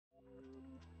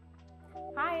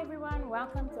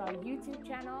welcome to our YouTube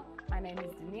channel. My name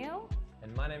is Danielle.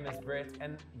 And my name is Brett,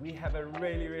 and we have a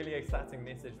really exciting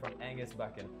message from Angus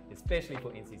Buchan, especially for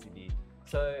Nccb.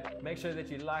 So make sure that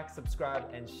you like,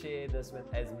 subscribe, and share this with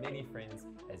as many friends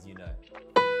as you know.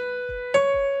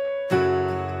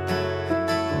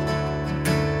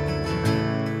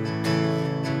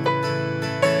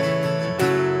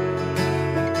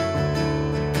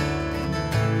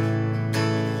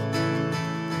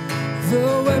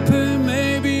 The weapon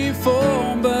may be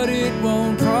formed, but it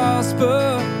won't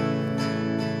prosper.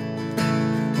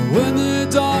 When the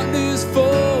darkness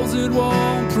falls, it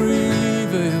won't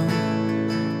prevail.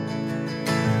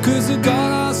 'Cause the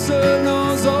God I serve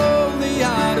knows only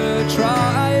how to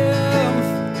triumph.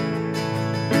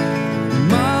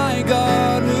 My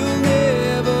God will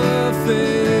never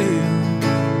fail.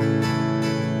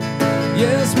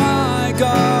 Yes, my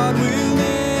God will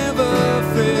never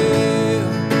fail.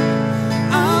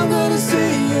 I'm gonna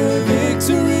see your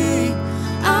victory.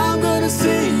 I'm gonna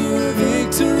see your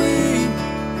victory.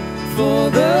 For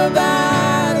the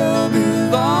battle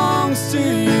belongs to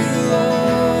you,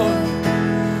 Lord.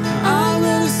 I'm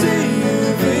gonna see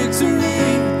your victory.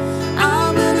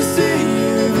 I'm gonna see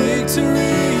your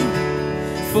victory.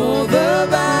 For the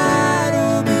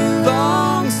battle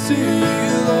belongs to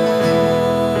you,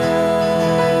 Lord.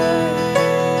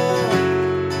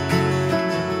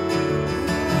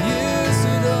 Yes,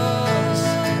 it does.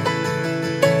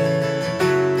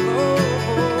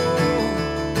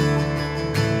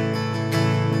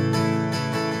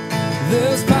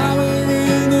 There's power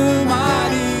in the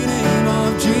mighty name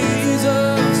of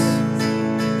Jesus.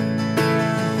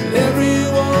 Every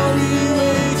war he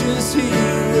wages, he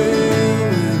will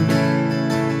win.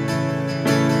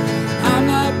 I'm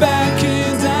not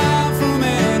backing down from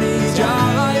any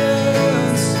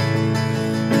giants.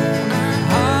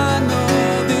 I know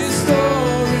this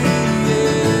story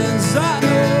ends. I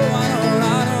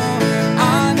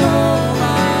know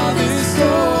how this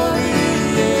story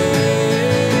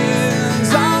ends.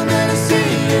 I'm gonna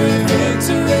see your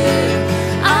victory.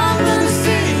 I'm gonna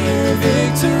see your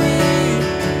victory.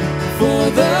 For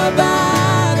the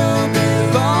battle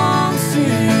belongs to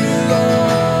you,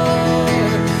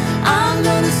 Lord. I'm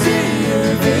gonna see your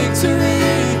victory.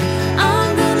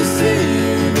 I'm gonna see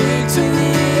your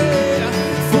victory.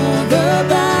 For the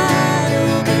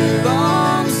battle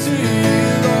belongs to you,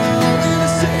 Lord.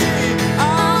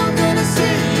 I'm gonna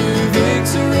see your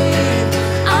victory.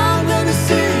 I'm gonna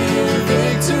see your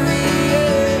victory.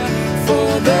 For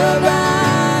the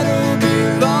battle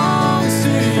belongs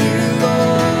to you,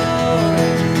 Lord.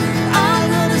 I'm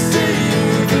gonna see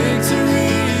your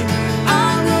victory.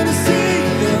 I'm gonna see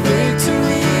your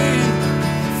victory.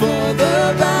 For the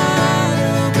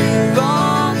battle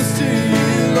belongs to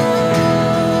you, Lord.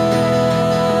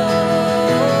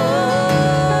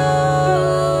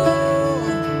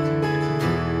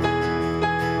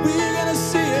 We're gonna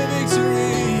see a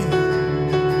victory,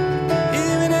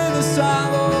 even in the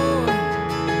silence.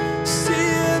 See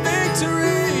a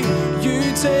victory. You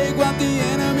take what the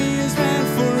enemy has meant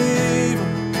for evil,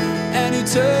 and you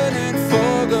turn it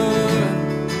for good.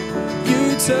 You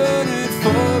turn it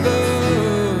for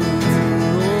good.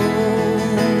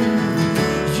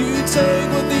 You take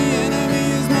what the enemy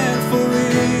has meant for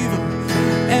evil,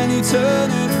 and you turn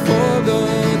it for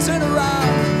good. Turn around,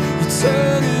 you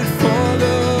turn it for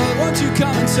good. Won't you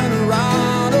come and turn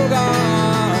around, oh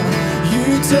God? You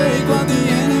take what the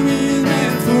enemy has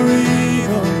meant for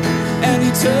evil, and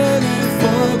you turn it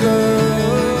for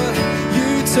good. You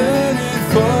turn it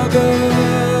for good.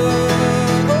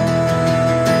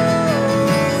 Oh,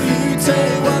 you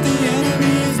take what the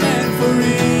enemy has meant for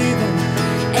evil,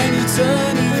 and you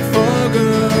turn it for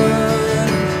good.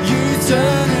 You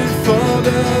turn it for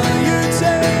good.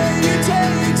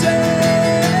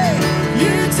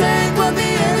 You take what the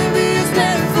enemy has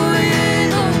meant for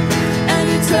evil, and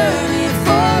you turn it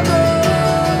for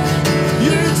good.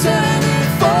 You turn it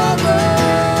for good.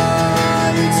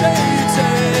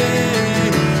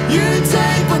 You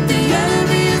take what the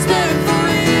enemy has meant for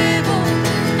evil,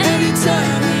 and you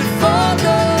turn it for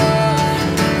good.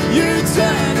 You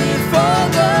turn it for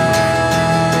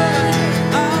good.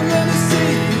 I'm gonna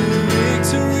see your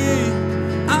victory.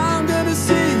 I'm gonna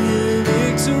see your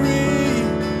victory.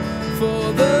 For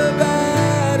the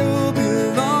battle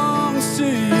belongs to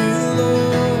you,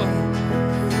 Lord.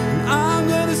 I'm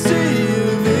gonna see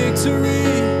your victory.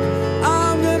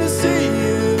 I'm gonna see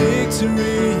your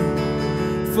victory.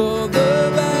 For the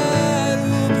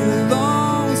battle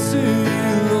belongs to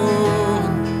you, Lord.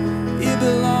 It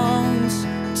belongs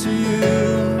to you.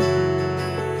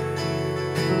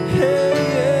 Hey,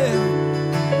 yeah.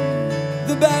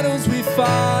 The battles we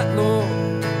fight, Lord,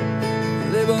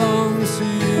 belongs to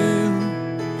you.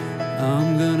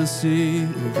 I'm gonna see a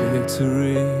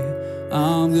victory.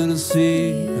 I'm gonna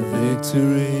see a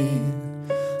victory.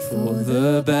 For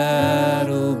the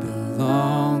battle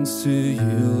belongs to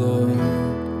you, Lord.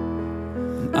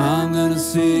 And I'm gonna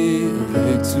see a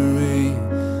victory.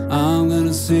 I'm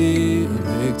gonna see a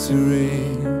victory.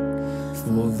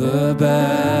 For the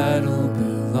battle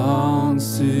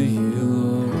belongs to you, Lord.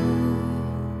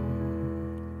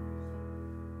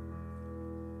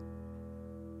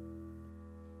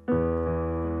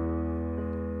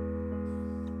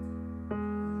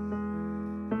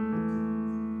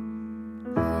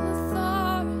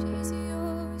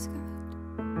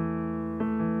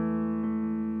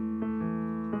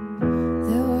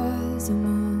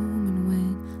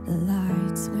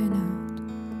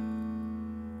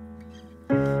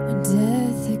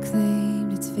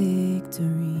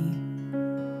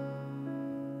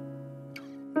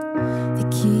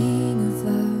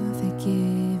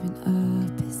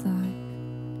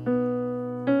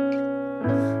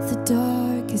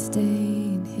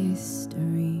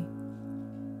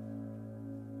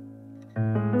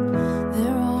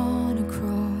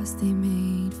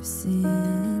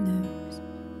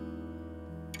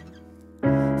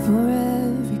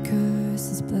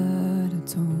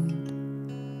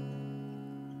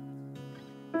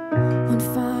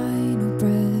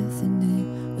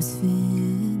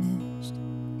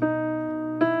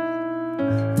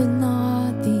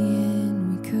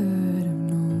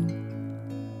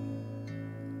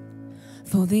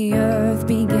 For the earth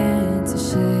began to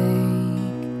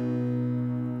shake,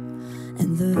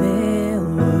 and the veil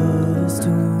was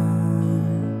torn.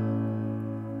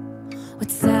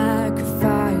 What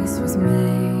sacrifice was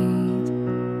made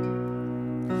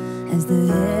as the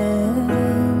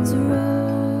heavens roared?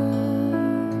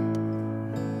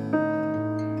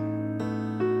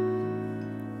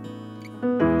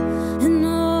 And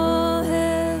all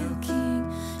hail King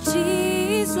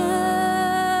Jesus.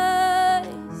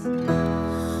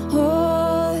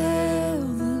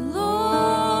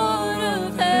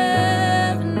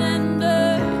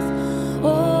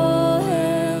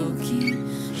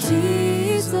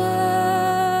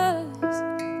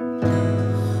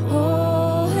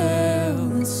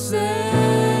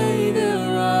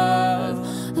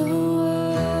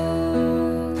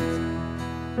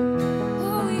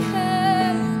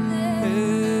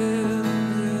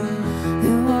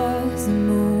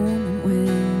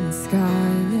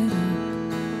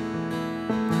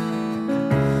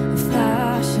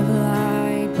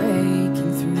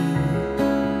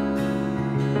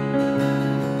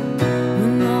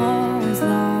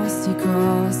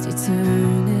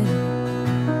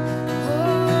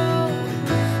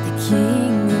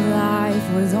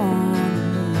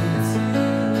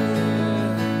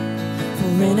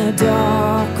 In a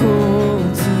dark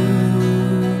cold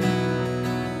tomb,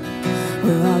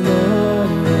 where our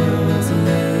Lord was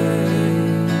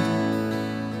laid,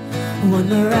 one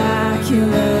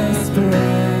miraculous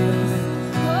breath,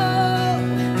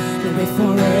 will be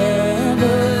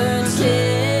forever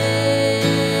changed.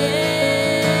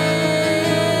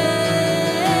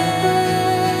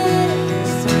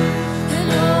 And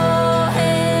all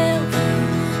hail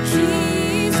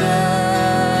Jesus.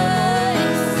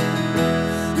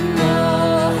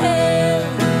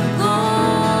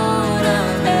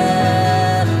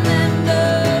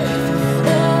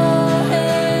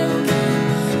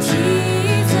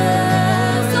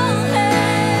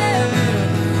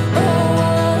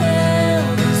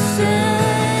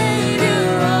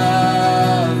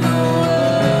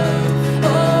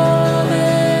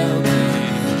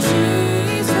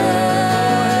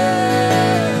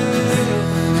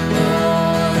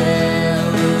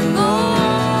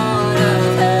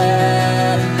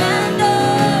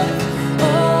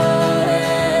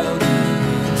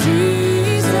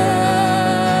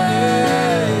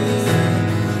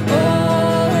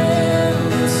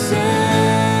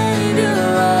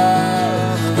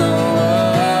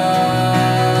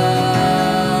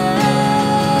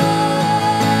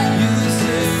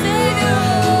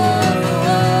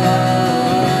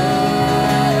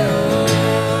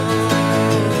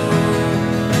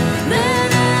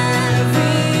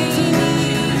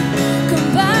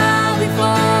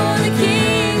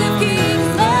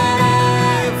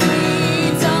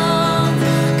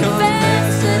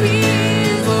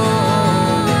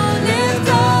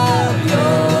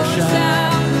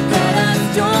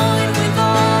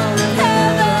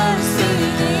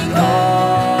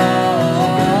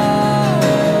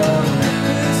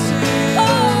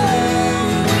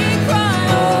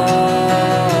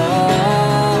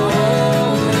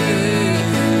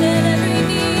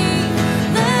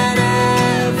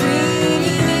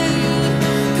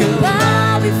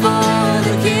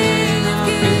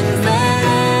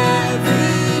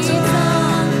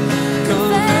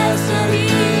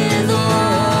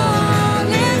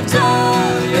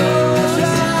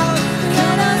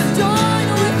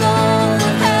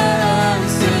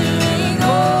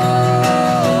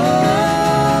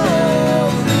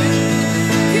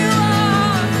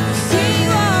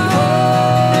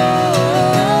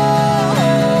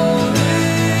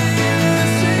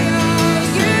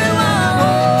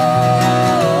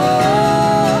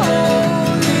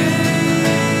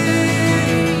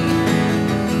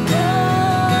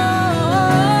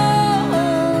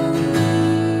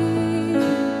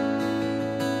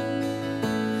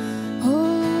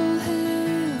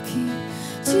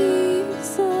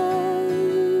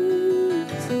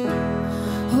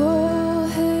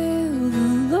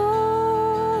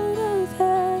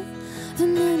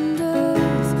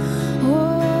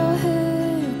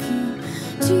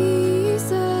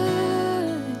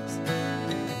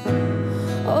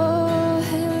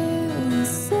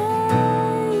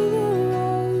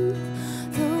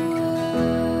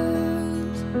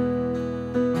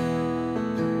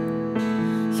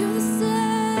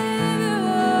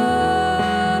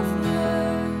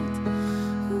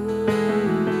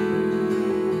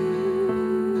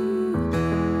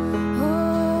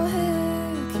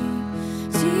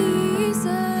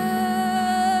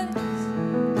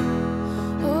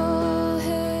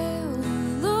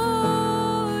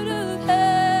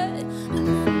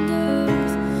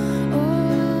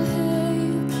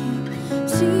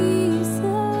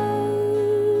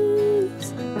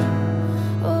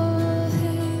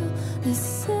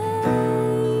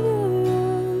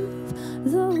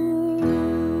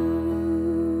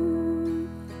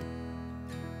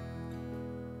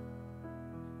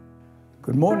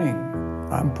 morning.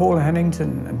 I'm Paul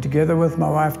Hannington, and together with my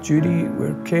wife Judy,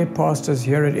 we're care pastors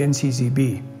here at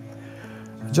NCCB.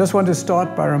 I just want to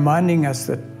start by reminding us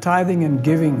that tithing and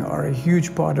giving are a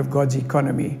huge part of God's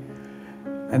economy,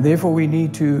 and therefore we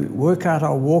need to work out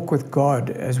our walk with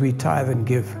God as we tithe and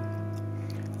give.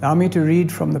 Allow me to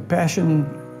read from the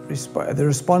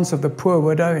response of the poor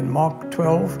widow in Mark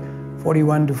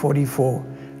 12:41-44,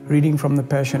 reading from the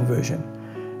Passion Version.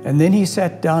 And then he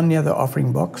sat down near the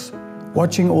offering box,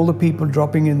 watching all the people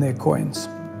dropping in their coins.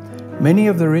 Many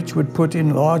of the rich would put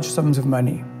in large sums of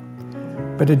money,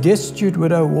 but a destitute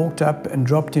widow walked up and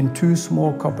dropped in 2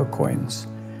 small copper coins,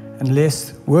 and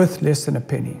worth less than a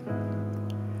penny.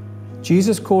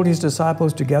 Jesus called his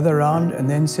disciples to gather round and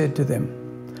then said to them,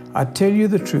 I tell you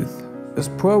the truth, this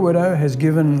poor widow has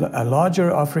given a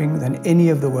larger offering than any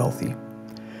of the wealthy.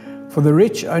 For the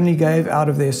rich only gave out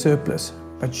of their surplus,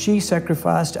 but she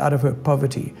sacrificed out of her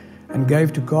poverty and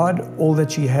gave to God all that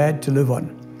she had to live on,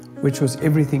 which was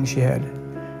everything she had.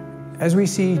 As we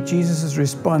see Jesus'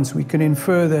 response, we can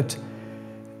infer that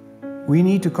we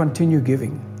need to continue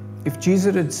giving. If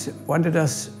Jesus had wanted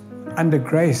us under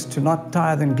grace to not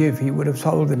tithe and give, he would have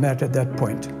told them that at that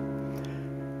point.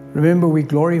 Remember, we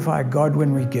glorify God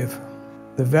when we give.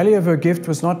 The value of her gift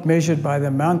was not measured by the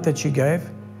amount that she gave,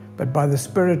 but by the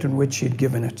spirit in which she had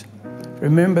given it.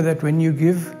 Remember that when you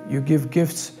give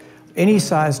gifts any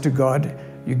size to God,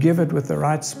 you give it with the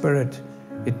right spirit.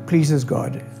 It pleases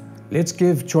God. Let's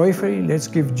give joyfully, let's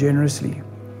give generously.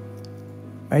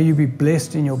 May you be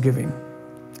blessed in your giving.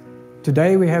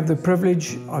 Today we have the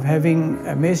privilege of having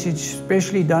a message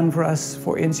specially done for us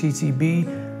for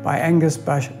NCCB by Angus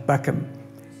Buchan.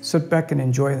 Sit back and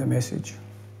enjoy the message.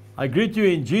 I greet you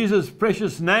in Jesus'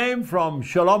 precious name from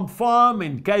Shalom Farm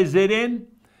in KZN.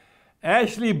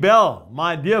 Ashley Bell,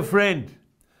 my dear friend,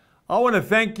 I want to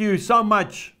thank you so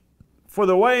much for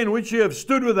the way in which you have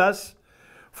stood with us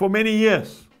for many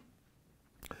years.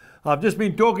 I've just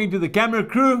been talking to the camera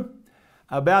crew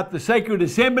about the Sacred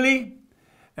Assembly,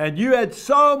 and you had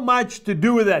so much to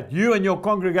do with that, you and your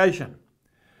congregation.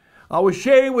 I was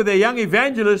sharing with a young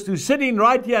evangelist who's sitting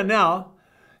right here now,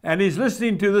 and he's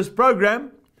listening to this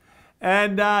program,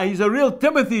 and he's a real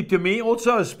Timothy to me,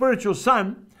 also a spiritual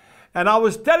son. And I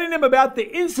was telling him about the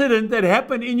incident that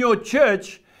happened in your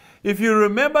church. If you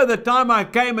remember the time I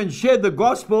came and shared the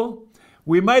gospel,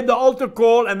 we made the altar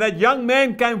call and that young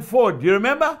man came forward. Do you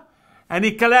remember? And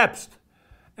he collapsed.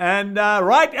 And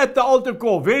right at the altar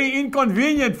call, very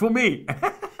inconvenient for me.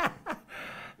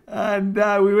 And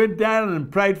we went down and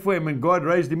prayed for him and God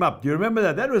raised him up. Do you remember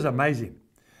that? That was amazing.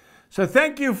 So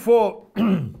thank you for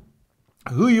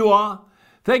who you are.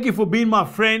 Thank you for being my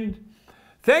friend.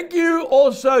 Thank you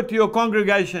also to your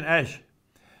congregation, Ash.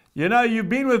 You know, you've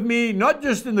been with me not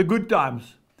just in the good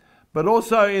times, but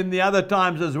also in the other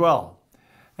times as well.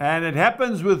 And it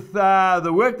happens with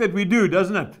the work that we do,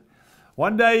 doesn't it?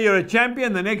 One day you're a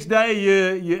champion, the next day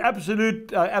you're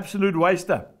absolute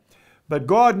waster. But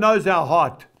God knows our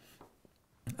heart.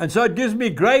 And so it gives me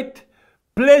great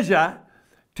pleasure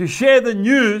to share the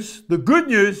news, the good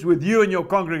news, with you and your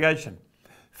congregation.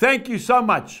 Thank you so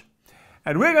much.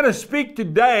 And we're going to speak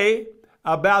today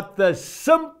about the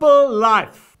simple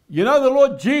life. You know, the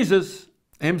Lord Jesus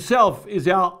himself is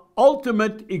our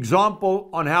ultimate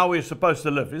example on how we're supposed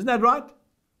to live. Isn't that right?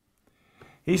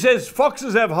 He says,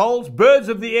 foxes have holes, birds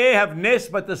of the air have nests,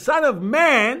 but the Son of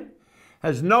Man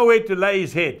has nowhere to lay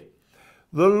his head.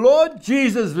 The Lord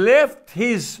Jesus left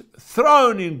his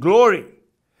throne in glory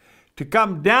to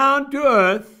come down to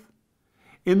earth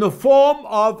in the form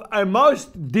of a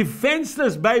most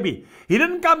defenseless baby. He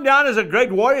didn't come down as a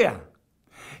great warrior.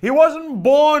 He wasn't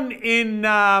born in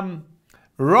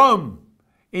Rome,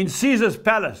 in Caesar's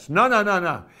palace.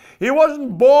 No. He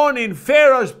wasn't born in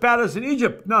Pharaoh's palace in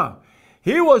Egypt. No.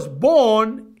 He was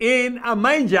born in a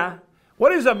manger.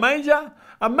 What is a manger?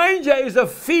 A manger is a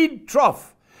feed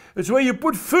trough. It's where you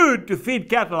put food to feed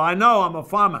cattle. I know, I'm a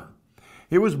farmer.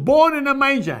 He was born in a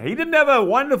manger. He didn't have a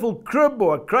wonderful crib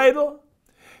or a cradle.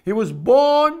 He was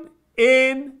born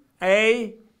in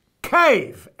a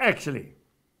cave, actually.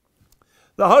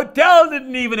 The hotel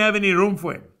didn't even have any room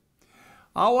for him.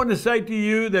 I want to say to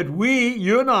you that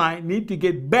you and I need to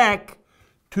get back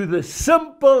to the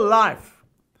simple life.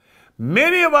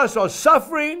 Many of us are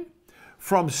suffering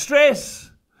from stress,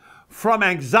 from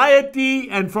anxiety,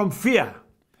 and from fear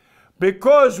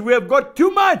because we have got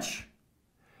too much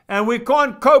and we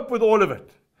can't cope with all of it.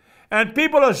 And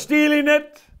people are stealing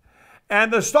it,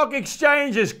 and the stock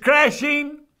exchange is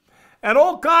crashing, and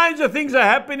all kinds of things are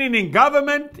happening in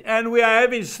government, and we are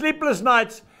having sleepless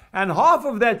nights, and half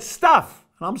of that stuff,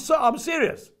 and I'm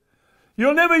serious,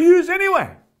 you'll never use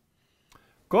anyway.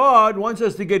 God wants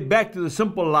us to get back to the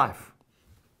simple life.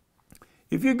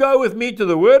 If you go with me to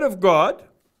the Word of God,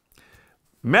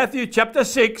 Matthew chapter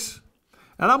 6,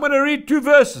 and I'm going to read 2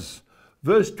 verses,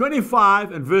 verse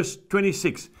 25 and verse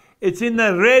 26. It's in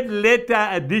the red letter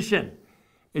edition.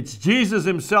 It's Jesus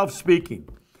himself speaking.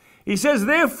 He says,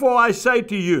 "Therefore I say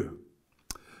to you,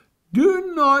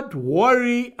 do not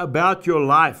worry about your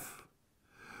life,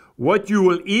 what you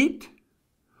will eat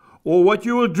or what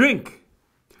you will drink,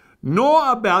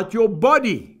 nor about your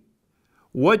body,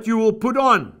 what you will put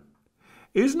on.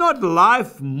 Is not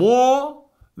life more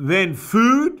than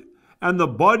food, and the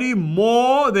body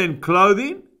more than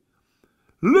clothing?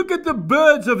 Look at the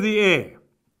birds of the air,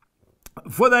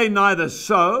 for they neither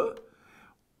sow,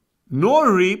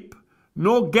 nor reap,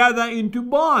 nor gather into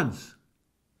barns,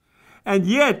 and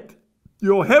yet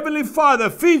your heavenly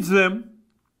Father feeds them.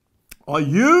 Are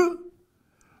you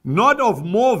not of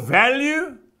more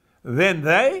value than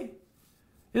they?"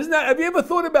 Isn't that? Have you ever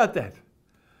thought about that?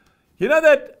 You know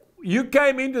that you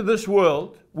came into this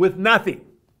world with nothing,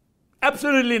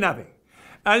 absolutely nothing,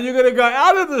 and you're going to go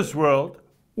out of this world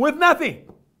with nothing,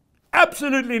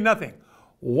 absolutely nothing.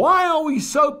 Why are we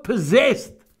so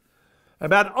possessed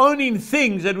about owning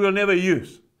things that we'll never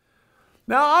use?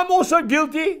 Now, I'm also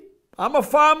guilty. I'm a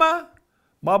farmer.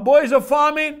 My boys are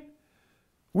farming.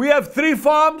 We have 3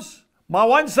 farms. My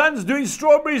one son's doing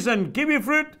strawberries and kiwi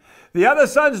fruit. The other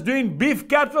son's doing beef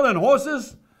cattle and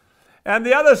horses. And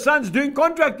the other son's doing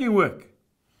contracting work.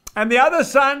 And the other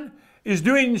son is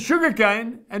doing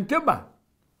sugarcane and timber.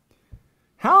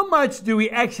 How much do we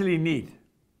actually need?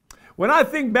 When I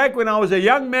think back when I was a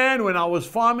young man, when I was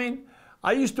farming,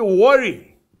 I used to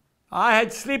worry. I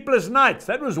had sleepless nights.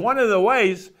 That was one of the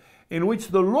ways in which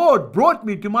the Lord brought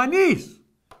me to my knees.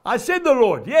 I said the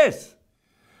Lord, yes.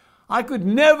 I could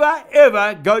never,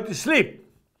 ever go to sleep.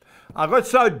 I got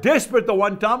so desperate the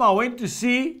one time I went to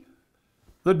see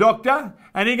the doctor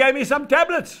and he gave me some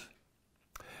tablets.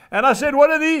 And I said, "What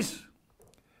are these?"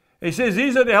 He says,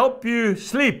 "These are to help you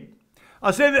sleep."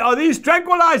 I said, "Are these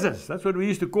tranquilizers?" That's what we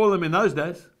used to call them in those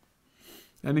days.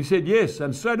 And he said, "Yes."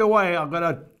 And straight away I got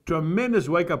a tremendous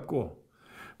wake-up call.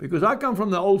 Because I come from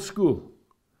the old school.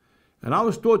 And I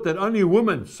was taught that only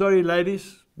women, sorry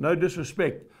ladies, no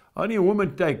disrespect, only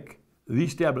women take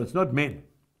these tablets, not men.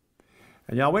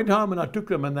 And I went home and I took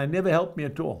them and they never helped me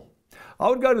at all. I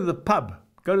would go to the pub,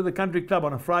 go to the country club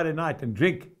on a Friday night and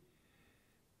drink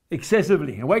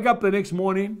excessively and wake up the next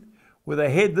morning with a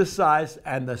head this size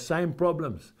and the same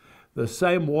problems, the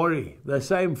same worry, the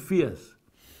same fears.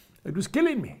 It was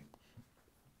killing me.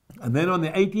 And then on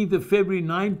the 18th of February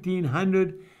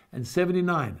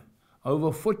 1979,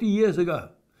 over 40 years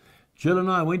ago, Jill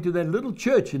and I went to that little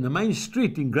church in the main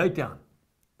street in Greytown.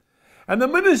 And the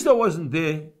minister wasn't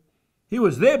there. He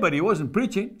was there, but he wasn't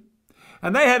preaching.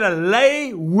 And they had a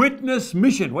lay witness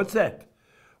mission. What's that?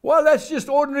 Well, that's just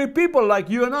ordinary people like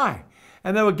you and I.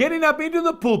 And they were getting up into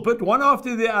the pulpit, one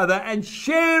after the other, and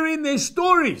sharing their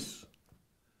stories.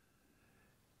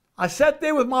 I sat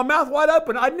there with my mouth wide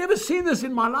open. I'd never seen this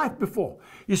in my life before.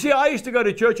 You see, I used to go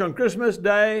to church on Christmas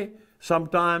Day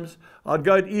sometimes. I'd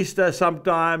go to Easter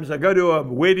sometimes. I'd go to a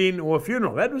wedding or a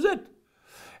funeral. That was it.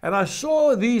 And I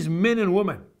saw these men and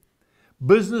women,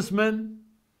 businessmen,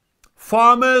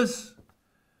 farmers,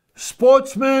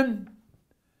 sportsmen,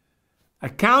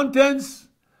 accountants,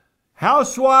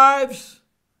 housewives,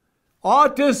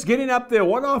 artists getting up there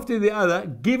one after the other,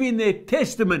 giving their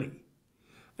testimony.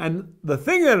 And the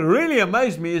thing that really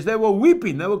amazed me is they were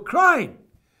weeping, they were crying.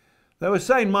 They were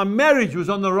saying, my marriage was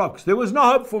on the rocks. There was no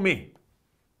hope for me.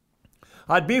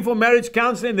 I'd been for marriage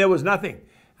counseling, there was nothing.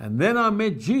 And then I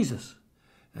met Jesus.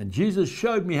 And Jesus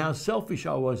showed me how selfish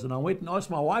I was. And I went and asked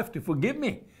my wife to forgive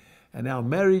me. And our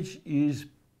marriage is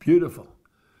beautiful.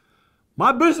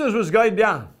 My business was going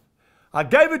down. I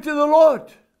gave it to the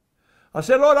Lord. I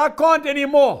said, Lord, I can't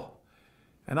anymore.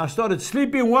 And I started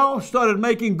sleeping well, started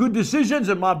making good decisions,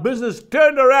 and my business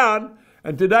turned around.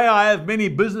 And today I have many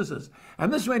businesses.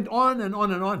 And this went on and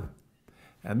on and on.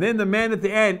 And then the man at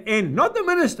the end, not the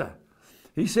minister,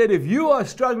 he said, if you are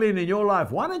struggling in your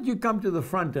life, why don't you come to the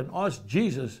front and ask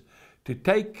Jesus to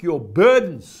take your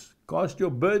burdens, cast your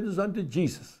burdens unto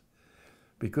Jesus,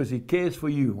 because he cares for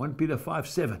you. 1 Peter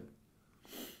 5:7.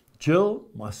 Jill,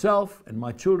 myself, and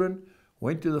my children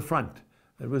went to the front.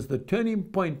 It was the turning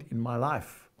point in my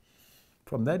life.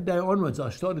 From that day onwards, I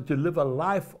started to live a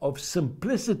life of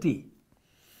simplicity.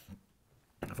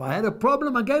 If I had a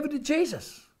problem, I gave it to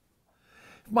Jesus.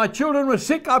 If my children were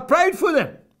sick, I prayed for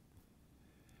them.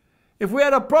 If we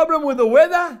had a problem with the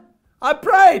weather, I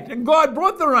prayed, and God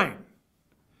brought the rain.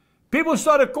 People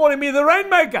started calling me the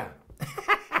rainmaker.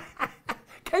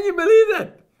 Can you believe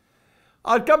that?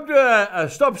 I'd come to a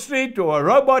stop street or a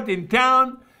robot in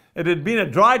town. It had been a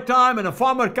dry time, and a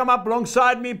farmer would come up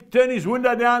alongside me, turn his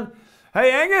window down.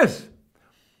 Hey, Angus,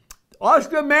 ask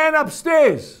the man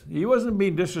upstairs. He wasn't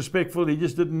being disrespectful. He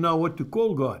just didn't know what to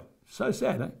call God. So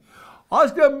sad, eh?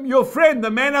 Ask your friend,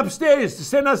 the man upstairs, to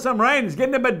send us some rain. It's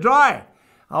getting a bit dry.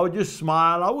 I would just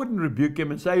smile. I wouldn't rebuke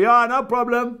him and say, yeah, no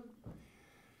problem.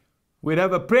 We'd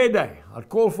have a prayer day. I'd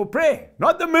call for prayer.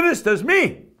 Not the ministers,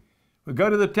 me. We'd go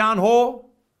to the town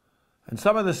hall, and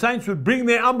some of the saints would bring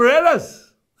their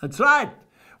umbrellas. That's right.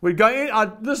 We'd go in.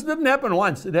 This didn't happen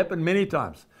once. It happened many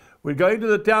times. We'd go into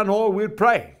the town hall. We'd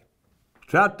pray.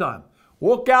 Drought time.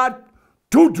 Walk out.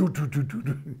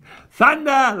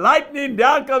 Thunder, lightning,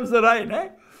 down comes the rain. Eh?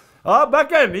 Oh,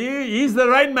 Buchan, he's the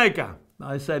rainmaker.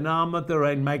 I say, no, I'm not the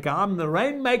rainmaker. I'm the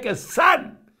rainmaker's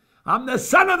son. I'm the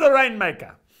son of the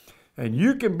rainmaker. And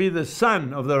you can be the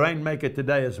son of the rainmaker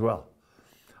today as well.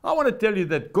 I want to tell you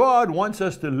that God wants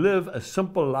us to live a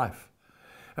simple life.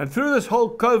 And through this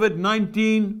whole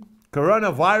COVID-19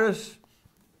 coronavirus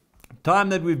time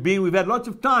that we've had lots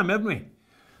of time, haven't we?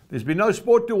 There's been no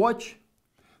sport to watch.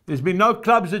 There's been no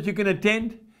clubs that you can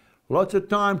attend. Lots of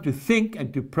time to think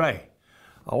and to pray.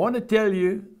 I want to tell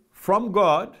you from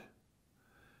God,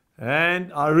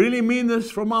 and I really mean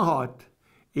this from my heart,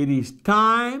 it is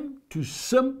time to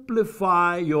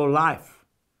simplify your life.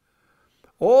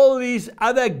 All these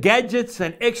other gadgets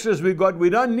and extras we got, we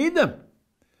don't need them.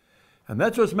 And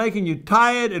that's what's making you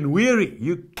tired and weary.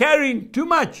 You're carrying too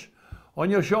much on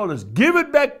your shoulders. Give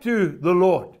it back to the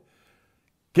Lord.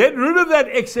 Get rid of that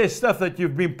excess stuff that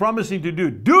you've been promising to do.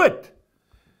 Do it.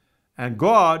 And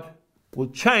God will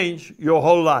change your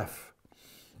whole life.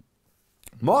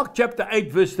 Mark chapter 8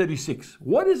 verse 36.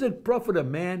 What does it profit a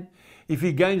man if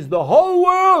he gains the whole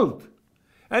world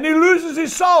and he loses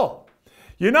his soul?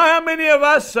 You know how many of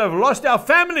us have lost our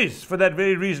families for that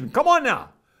very reason? Come on now.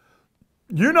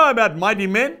 You know about Mighty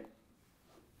Men.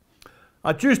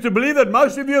 I choose to believe that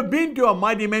most of you have been to a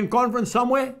Mighty Men conference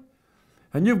somewhere.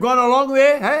 And you've gone along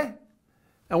there, hey?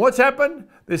 And what's happened?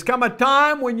 There's come a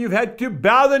time when you've had to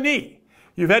bow the knee.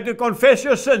 You've had to confess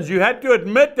your sins. You had to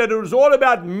admit that it was all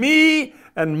about me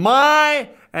and my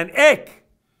and ek.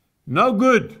 No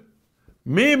good.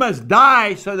 Me must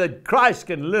die so that Christ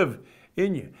can live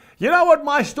in you. You know what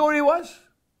my story was?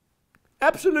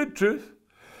 Absolute truth.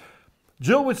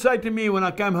 Jill would say to me when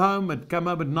I came home, I'd come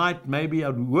home at night, maybe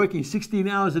I'd be working 16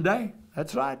 hours a day.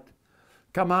 That's right.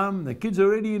 Come home, the kids are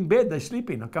already in bed, they're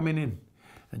sleeping, I'm coming in.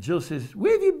 And Jill says,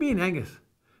 where have you been, Angus?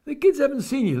 The kids haven't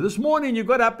seen you. This morning you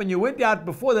got up and you went out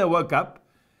before they woke up.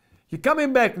 You're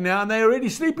coming back now and they're already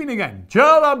sleeping again.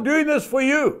 Jill, I'm doing this for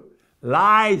you.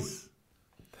 Lies.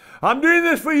 I'm doing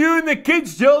this for you and the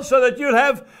kids, Jill, so that you'll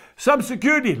have some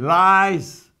security.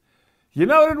 Lies. You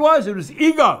know what it was? It was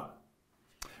ego.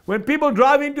 When people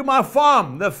drive into my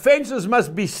farm, the fences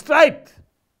must be straight.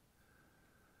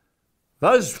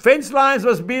 Those fence lines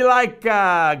must be like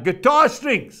guitar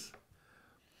strings.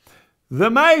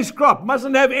 The maize crop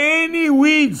mustn't have any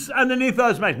weeds underneath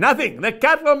those maize. Nothing. The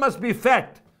cattle must be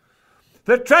fat.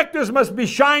 The tractors must be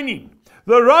shining.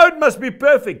 The road must be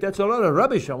perfect. That's a lot of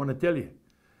rubbish, I want to tell you.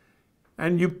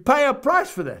 And you pay a price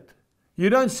for that.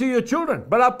 You don't see your children.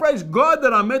 But I praise God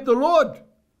that I met the Lord.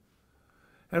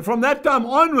 And from that time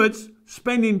onwards,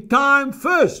 spending time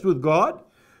first with God,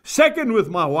 second with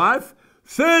my wife,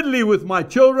 thirdly with my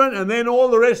children, and then all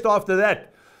the rest after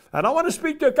that. And I want to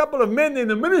speak to a couple of men in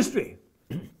the ministry.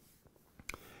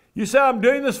 You say, I'm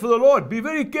doing this for the Lord. Be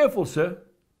very careful, sir.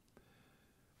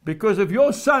 Because if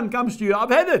your son comes to you, I've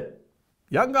had it.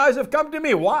 Young guys have come to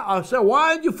me. Why? I say,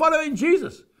 why aren't you following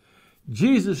Jesus?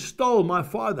 Jesus stole my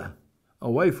father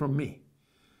away from me.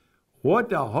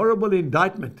 What a horrible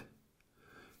indictment.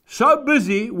 So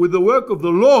busy with the work of the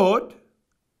Lord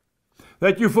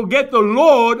that you forget the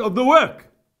Lord of the work.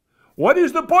 What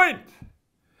is the point?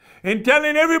 In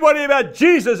telling everybody about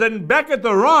Jesus and back at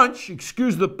the ranch,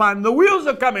 excuse the pun, the wheels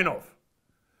are coming off.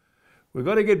 We've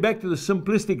got to get back to the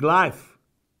simplistic life.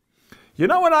 You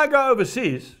know, when I go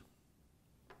overseas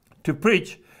to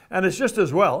preach, and it's just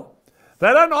as well, they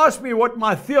don't ask me what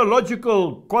my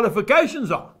theological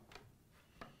qualifications are,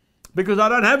 because I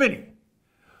don't have any.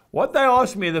 What they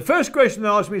ask me, the first question they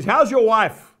ask me is, how's your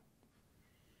wife?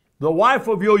 The wife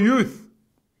of your youth.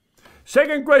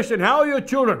 Second question, how are your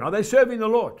children? Are they serving the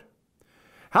Lord?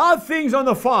 How are things on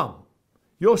the farm?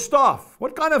 Your staff.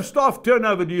 What kind of staff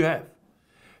turnover do you have?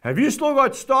 Have you still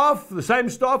got staff, the same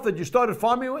staff that you started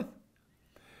farming with?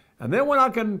 And then when I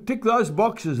can tick those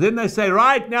boxes, then they say,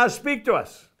 right, now speak to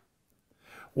us.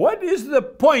 What is the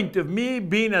point of me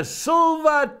being a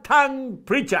silver-tongued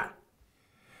preacher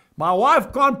My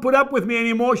wife can't put up with me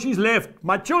anymore. She's left.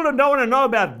 My children don't want to know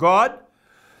about God.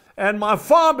 And my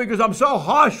farm, because I'm so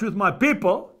harsh with my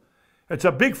people, it's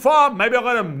a big farm. Maybe I've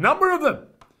got a number of them.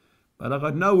 But I've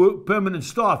got no permanent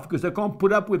staff because they can't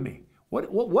put up with me.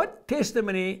 What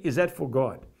testimony is that for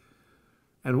God?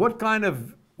 And what kind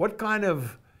of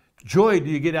joy do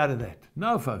you get out of that?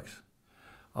 No, folks.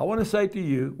 I want to say to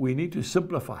you, we need to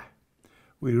simplify.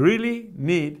 We really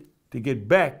need to get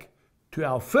back to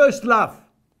our first love.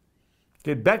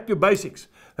 Get back to basics.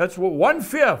 That's one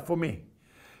fear for me.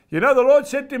 You know, the Lord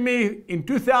said to me in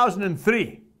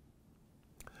 2003,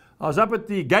 I was up at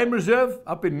the game reserve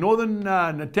up in northern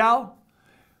Natal,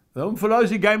 the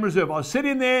Umfolozi Game Reserve. I was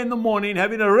sitting there in the morning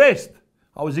having a rest.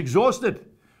 I was exhausted,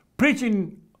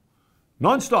 preaching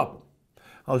non-stop.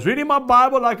 I was reading my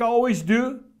Bible like I always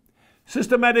do,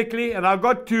 systematically, and I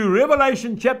got to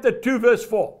Revelation chapter 2, verse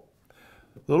 4.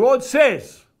 The Lord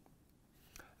says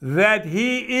that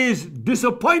He is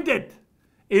disappointed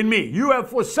in me. You have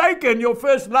forsaken your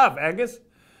first love, Angus.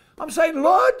 I'm saying,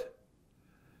 Lord,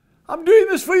 I'm doing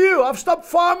this for you. I've stopped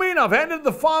farming. I've handed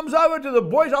the farms over to the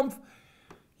boys.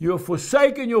 You have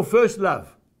forsaken your first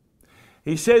love.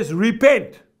 He says,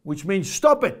 repent, which means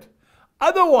stop it.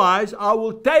 Otherwise, I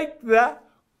will take the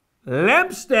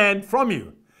lampstand from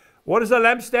you. What is a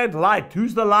lampstand? Light.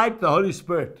 Who's the light? The Holy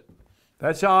Spirit.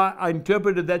 That's how I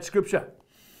interpreted that scripture.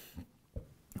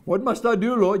 What must I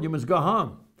do, Lord? You must go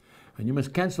home. And you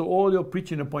must cancel all your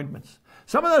preaching appointments.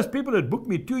 Some of those people had booked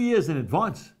me 2 years in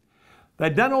advance.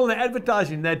 They'd done all the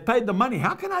advertising. They'd paid the money.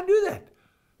 How can I do that?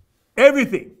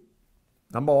 Everything.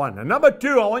 Number one. And number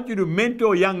two, I want you to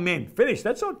mentor young men. Finish.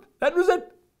 That's all. That was it.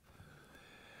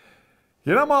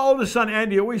 You know, my oldest son,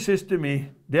 Andy, always says to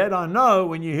me, Dad, I know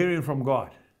when you're hearing from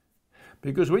God.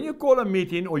 Because when you call a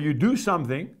meeting or you do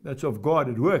something that's of God,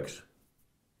 it works.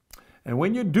 And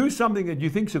when you do something that you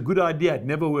think is a good idea, it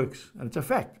never works. And it's a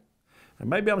fact. And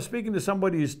maybe I'm speaking to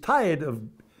somebody who's tired of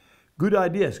good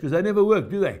ideas because they never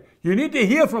work, do they? You need to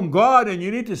hear from God and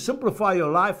you need to simplify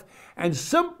your life and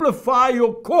simplify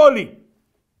your calling.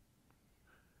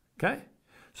 Okay?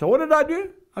 So what did I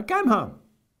do? I came home.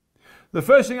 The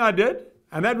first thing I did,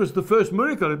 and that was the first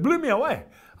miracle, it blew me away.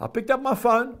 I picked up my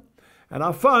phone and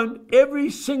I phoned every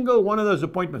single one of those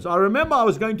appointments. I remember I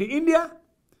was going to India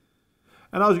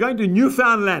and I was going to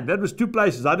Newfoundland. That was two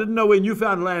places. I didn't know where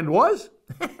Newfoundland was.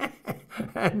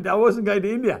 And I wasn't going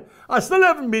to India. I still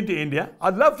haven't been to India.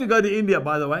 I'd love to go to India,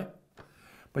 by the way.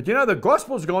 But you know, the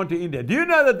gospel's gone to India. Do you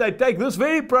know that they take this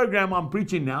very program I'm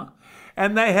preaching now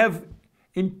and they have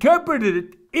interpreted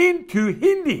it into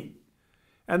Hindi?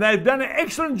 And they've done an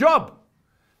excellent job.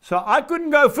 So I couldn't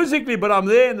go physically, but I'm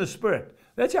there in the spirit.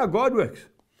 That's how God works.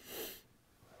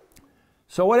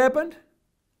 So what happened?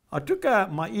 I took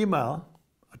my email,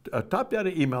 I typed out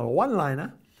an email, a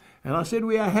one-liner, and I said,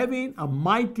 we are having a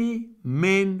Mighty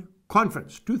Men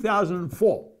Conference,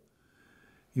 2004.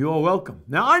 You are welcome.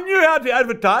 Now, I knew how to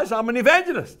advertise. I'm an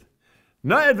evangelist.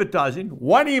 No advertising,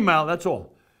 one email, that's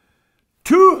all.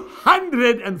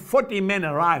 240 men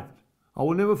arrived. I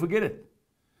will never forget it.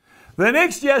 The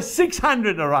next year,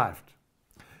 600 arrived.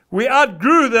 We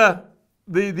outgrew the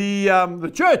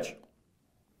church.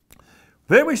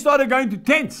 Then we started going to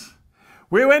tents.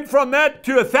 We went from that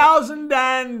to 1,000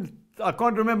 and I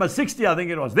can't remember, 60 I think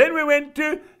it was. Then we went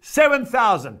to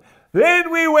 7,000.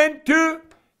 Then we went to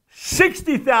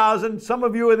 60,000. Some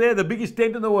of you were there, the biggest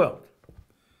tent in the world.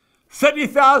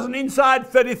 30,000 inside,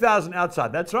 30,000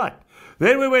 outside. That's right.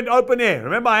 Then we went open air.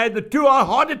 Remember, I had the 2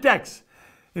 heart attacks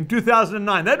in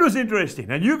 2009. That was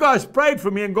interesting. And you guys prayed for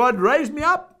me and God raised me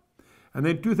up. And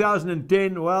then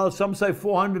 2010, well, some say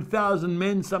 400,000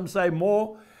 men, some say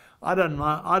more. I don't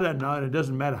know. And it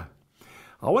doesn't matter.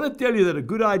 I want to tell you that a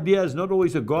good idea is not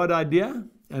always a God idea,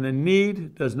 and a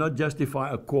need does not justify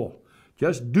a call.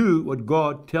 Just do what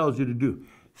God tells you to do.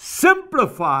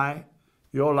 Simplify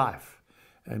your life,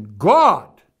 and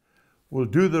God will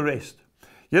do the rest.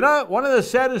 You know, one of the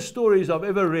saddest stories I've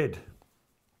ever read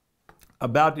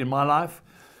about in my life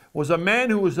was a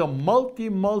man who was a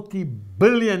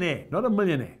multi-billionaire, not a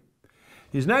millionaire.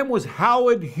 His name was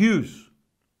Howard Hughes.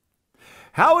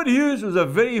 Howard Hughes was a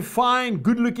very fine,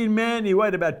 good-looking man. He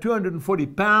weighed about 240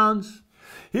 pounds.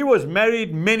 He was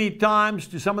married many times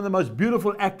to some of the most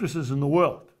beautiful actresses in the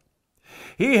world.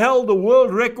 He held the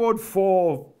world record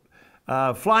for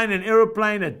flying an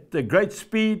aeroplane at a great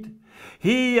speed.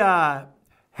 He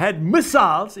had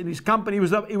missiles in his company.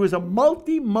 He was a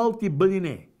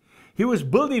multi-billionaire. He was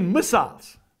building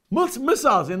missiles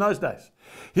in those days.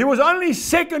 He was only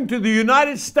second to the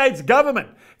United States government.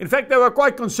 In fact, they were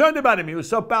quite concerned about him. He was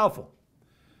so powerful.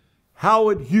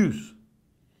 Howard Hughes.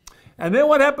 And then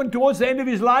what happened towards the end of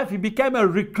his life? He became a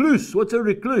recluse. What's a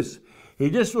recluse?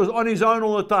 He just was on his own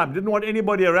all the time, didn't want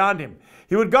anybody around him.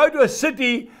 He would go to a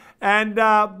city and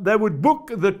they would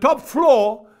book the top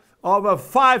floor of a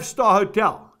 5-star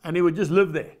hotel, and he would just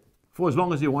live there for as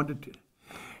long as he wanted to.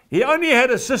 He only had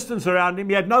assistants around him.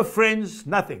 He had no friends,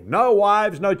 nothing. No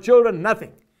wives, no children,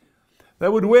 nothing. They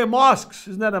would wear masks.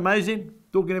 Isn't that amazing?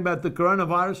 Talking about the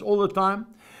coronavirus all the time.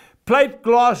 Plate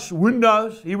glass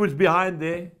windows. He was behind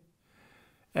there.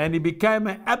 And he became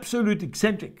an absolute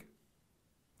eccentric.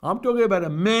 I'm talking about a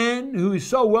man who is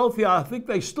so wealthy, I think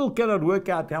they still cannot work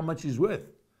out how much he's worth.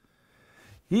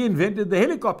 He invented the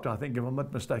helicopter, I think, if I'm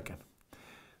not mistaken.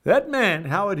 That man,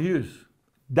 Howard Hughes,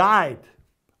 died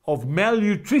of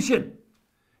malnutrition.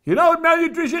 You know what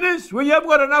malnutrition is? When you haven't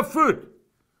got enough food.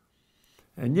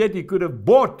 And yet he could have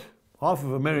bought half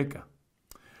of America.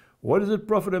 What does it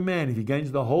profit a man if he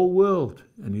gains the whole world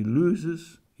and he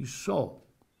loses his soul?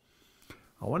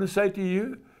 I want to say to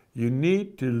you, you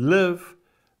need to live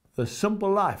the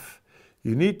simple life.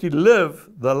 You need to live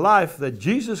the life that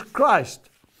Jesus Christ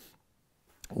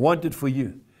wanted for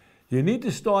you. You need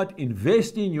to start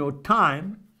investing your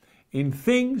time in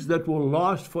things that will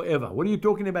last forever. What are you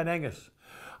talking about, Angus?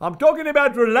 I'm talking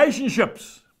about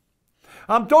relationships.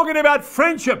 I'm talking about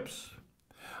friendships.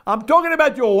 I'm talking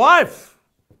about your wife.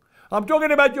 I'm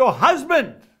talking about your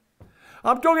husband.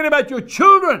 I'm talking about your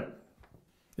children.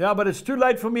 Yeah, but it's too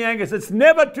late for me, Angus. It's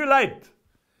never too late.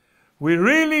 We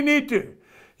really need to.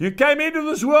 You came into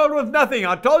this world with nothing.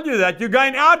 I told you that. You're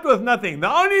going out with nothing.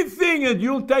 The only thing that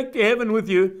you'll take to heaven with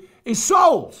you is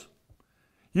souls.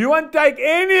 You won't take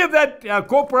any of that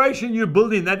corporation you're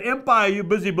building, that empire you're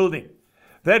busy building,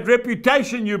 that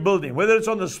reputation you're building, whether it's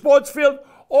on the sports field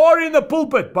or in the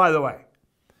pulpit, by the way.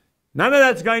 None of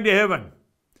that's going to heaven.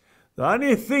 The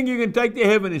only thing you can take to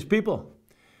heaven is people.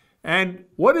 And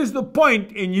what is the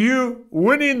point in you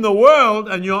winning the world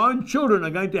and your own children are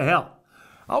going to hell?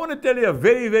 I want to tell you a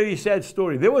very, very sad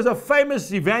story. There was a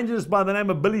famous evangelist by the name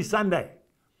of Billy Sunday.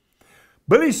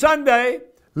 Billy Sunday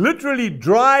literally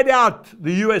dried out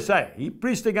the USA. He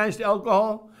preached against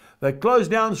alcohol. They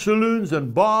closed down saloons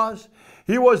and bars.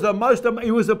 He was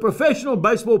a professional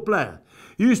baseball player.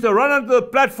 He used to run onto the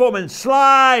platform and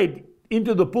slide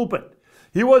into the pulpit.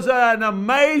 He was an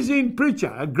amazing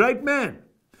preacher, a great man.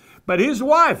 But his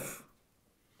wife,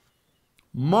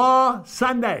 Ma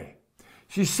Sunday,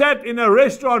 she sat in a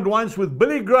restaurant once with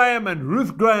Billy Graham and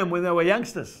Ruth Graham when they were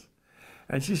youngsters.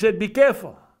 And she said, be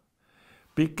careful.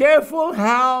 Be careful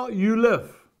how you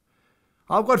live.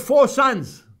 I've got 4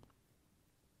 sons.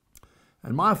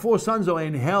 And my 4 sons are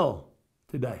in hell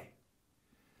today.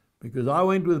 Because I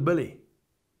went with Billy.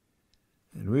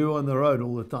 And we were on the road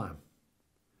all the time.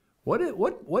 What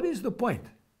is the point?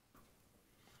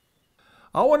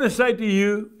 I want to say to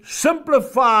you,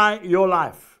 simplify your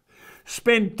life.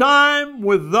 Spend time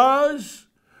with those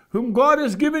whom God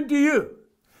has given to you.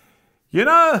 You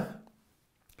know,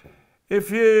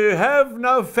 if you have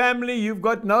no family, you've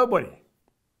got nobody.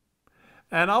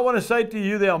 And I want to say to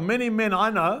you, there are many men I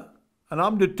know, and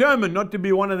I'm determined not to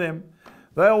be one of them.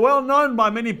 They are well known by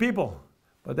many people,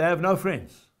 but they have no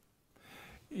friends.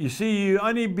 You see, you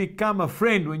only become a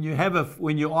friend when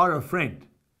you are a friend.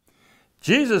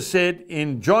 Jesus said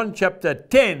in John chapter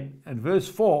 10 and verse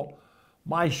 4,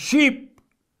 my sheep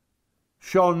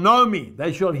shall know me.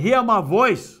 They shall hear my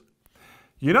voice.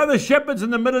 You know the shepherds in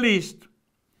the Middle East,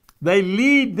 they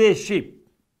lead their sheep.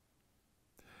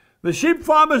 The sheep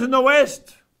farmers in the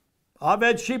West, I've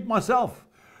had sheep myself.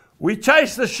 We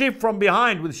chase the sheep from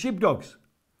behind with sheepdogs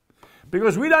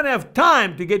because we don't have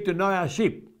time to get to know our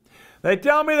sheep. They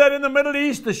tell me that in the Middle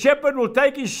East, the shepherd will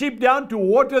take his sheep down to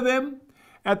water them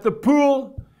at the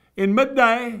pool in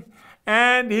midday,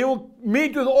 and he'll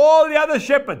meet with all the other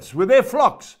shepherds with their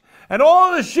flocks, and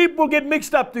all the sheep will get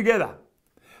mixed up together.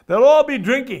 They'll all be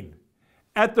drinking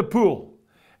at the pool,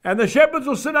 and the shepherds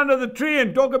will sit under the tree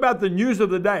and talk about the news of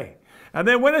the day. And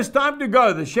then when it's time to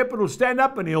go, the shepherd will stand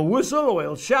up and he'll whistle or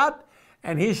he'll shout,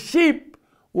 and his sheep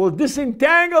will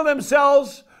disentangle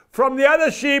themselves from the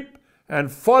other sheep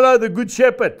and follow the good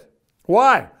shepherd.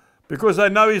 Why? Because they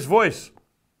know his voice.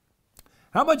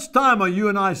 How much time are you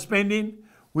and I spending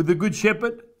with the good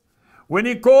shepherd? When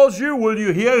he calls you, will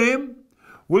you hear him?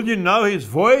 Will you know his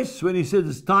voice when he says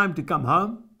it's time to come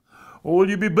home? Or will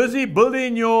you be busy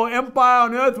building your empire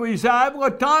on earth where you say, I haven't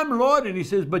got time, Lord? And he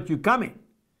says, but you're coming.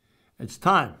 It's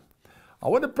time. I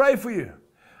want to pray for you.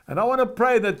 And I want to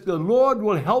pray that the Lord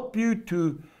will help you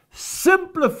to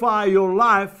simplify your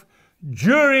life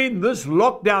during this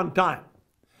lockdown time.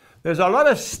 There's a lot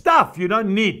of stuff you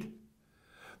don't need.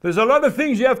 There's a lot of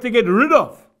things you have to get rid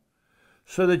of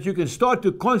so that you can start to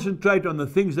concentrate on the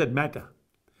things that matter.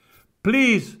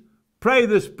 Please pray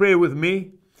this prayer with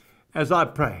me as I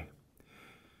pray.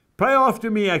 Pray after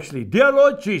me, actually. Dear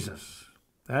Lord Jesus,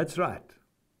 that's right.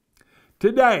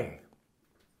 Today,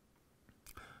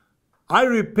 I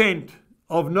repent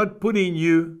of not putting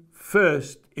you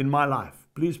first in my life.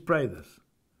 Please pray this.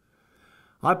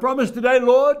 I promise today,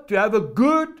 Lord, to have a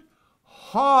good,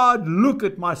 hard look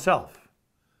at myself.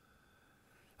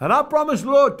 And I promise,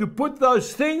 Lord, to put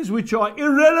those things which are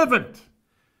irrelevant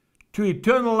to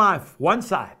eternal life one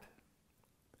side.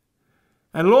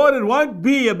 And Lord, it won't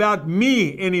be about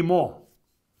me anymore.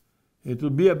 It will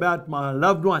be about my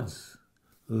loved ones,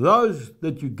 those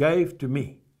that you gave to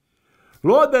me.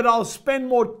 Lord, that I'll spend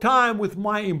more time with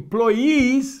my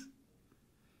employees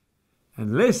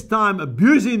and less time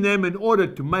abusing them in order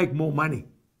to make more money.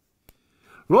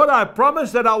 Lord, I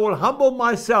promise that I will humble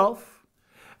myself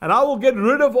and I will get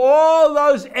rid of all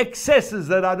those excesses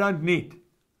that I don't need.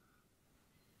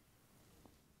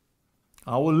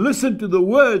 I will listen to the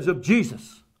words of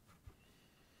Jesus.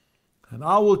 And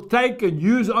I will take and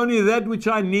use only that which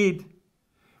I need.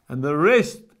 And the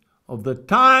rest of the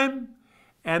time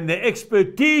and the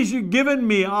expertise you've given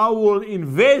me, I will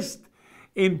invest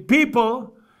in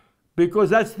people,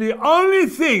 because that's the only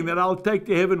thing that I'll take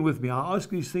to heaven with me. I ask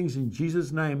these things in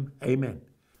Jesus' name. Amen.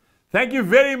 Thank you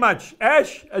very much,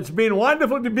 Ash. It's been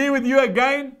wonderful to be with you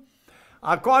again.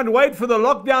 I can't wait for the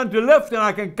lockdown to lift and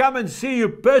I can come and see you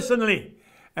personally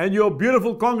and your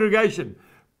beautiful congregation.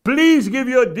 Please give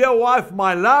your dear wife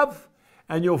my love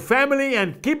and your family,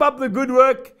 and keep up the good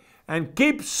work and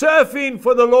keep surfing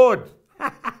for the Lord.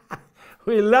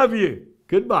 We love you.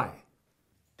 Goodbye.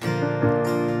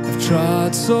 I've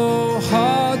tried so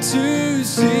hard to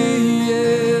see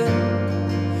it.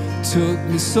 Took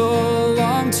me so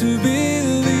long to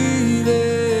believe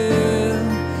it,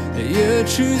 that you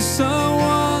choose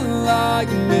someone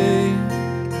like me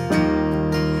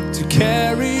to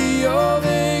carry your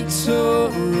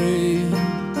victory.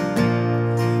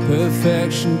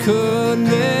 Perfection could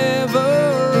never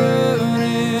earn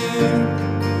it.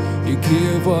 You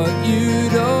give what you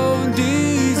don't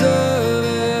deserve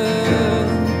it.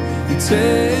 You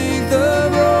take the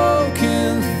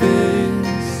broken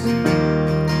things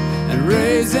and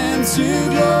raise them to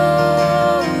glory.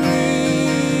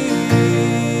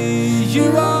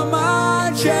 You are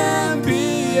my champion.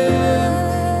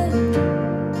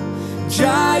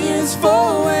 Giants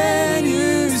fall when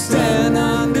you stand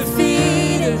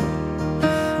undefeated.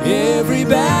 Every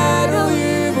battle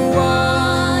you've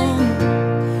won.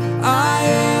 I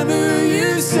am who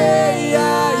you say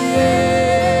I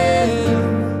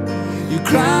am. You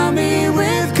crown me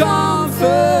with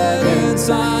confidence.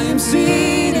 I am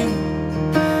seated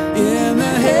in the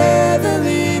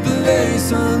heavenly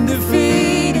place,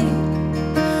 undefeated,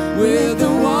 with the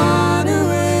one who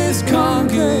has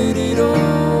conquered it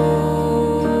all.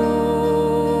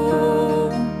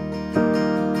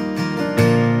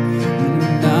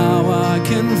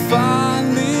 Can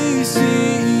finally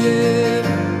see it.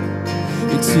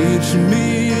 You're teaching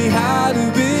me how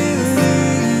to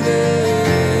believe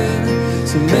it.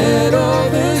 So let all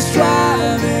the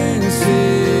striving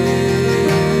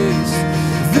cease.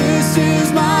 This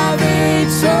is my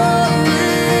victory.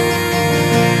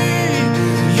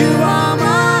 You are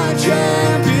my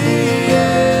champion.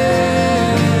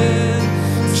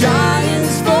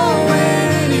 Giants fall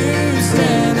when you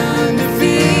stand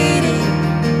undefeated.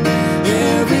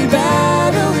 Every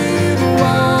battle you've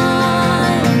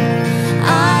won.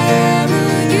 I am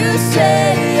who you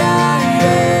say I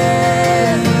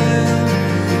am.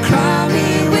 Crown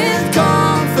me with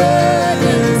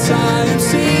confidence. I am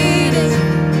seated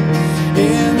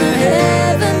in the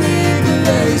heavenly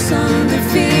place,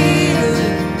 undefeated,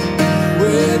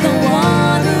 with the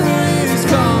one who has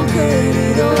conquered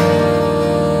it all.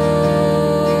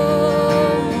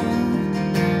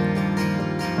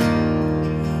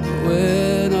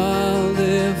 When I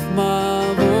lift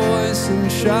my voice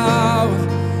and shout,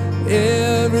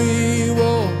 every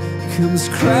wall comes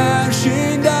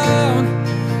crashing down.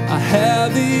 I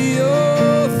have the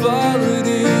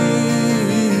authority.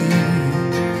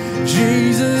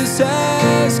 Jesus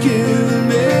has given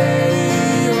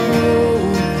me.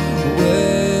 Oh,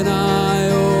 when I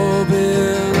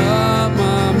open up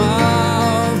my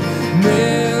mouth,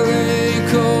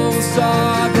 miracles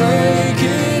start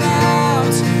breaking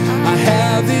out. I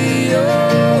have the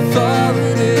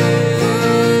authority.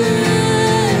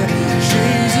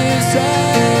 Jesus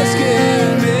has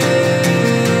given me.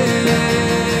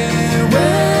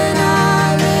 When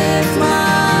I lift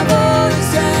my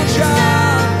voice and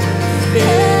shout,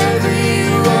 every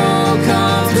wall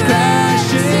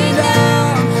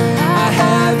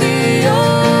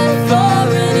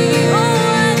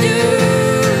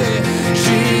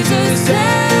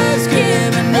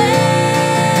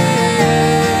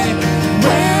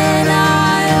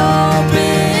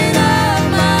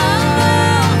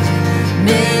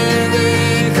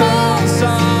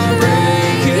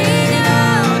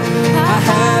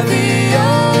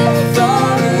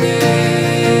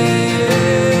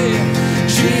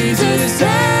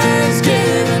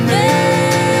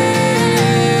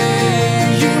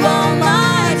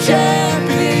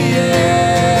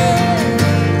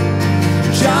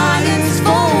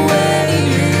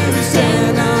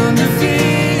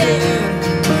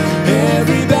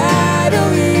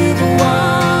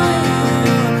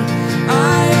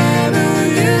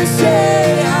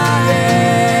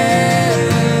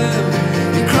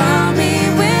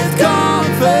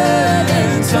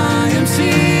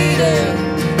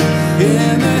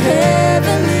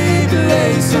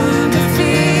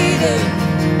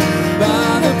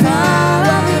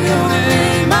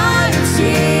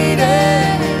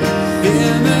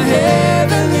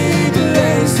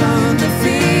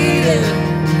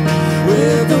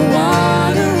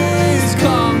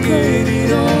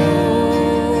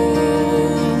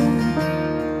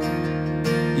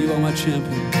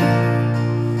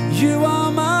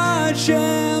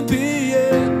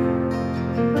champion.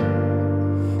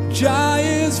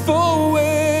 Giants fall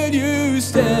when you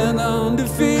stand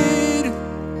undefeated.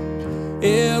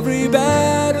 Every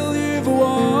battle you've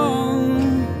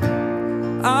won.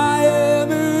 I am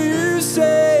who you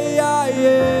say I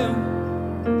am.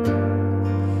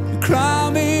 You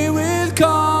crown me with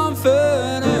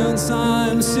confidence.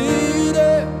 I'm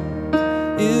seated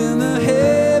in the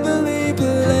heavenly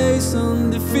place,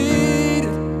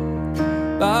 undefeated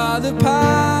by the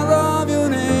power of your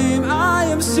name. I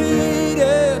am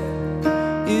seated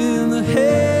in the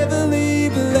heavenly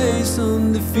place,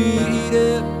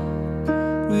 undefeated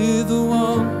with the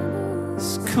one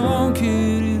who's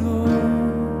conquered it all.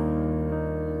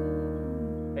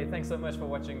 Hey, thanks so much for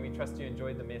watching. We trust you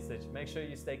enjoyed the message. Make sure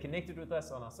you stay connected with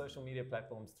us on our social media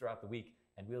platforms throughout the week,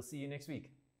 and we'll see you next week.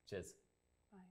 Cheers.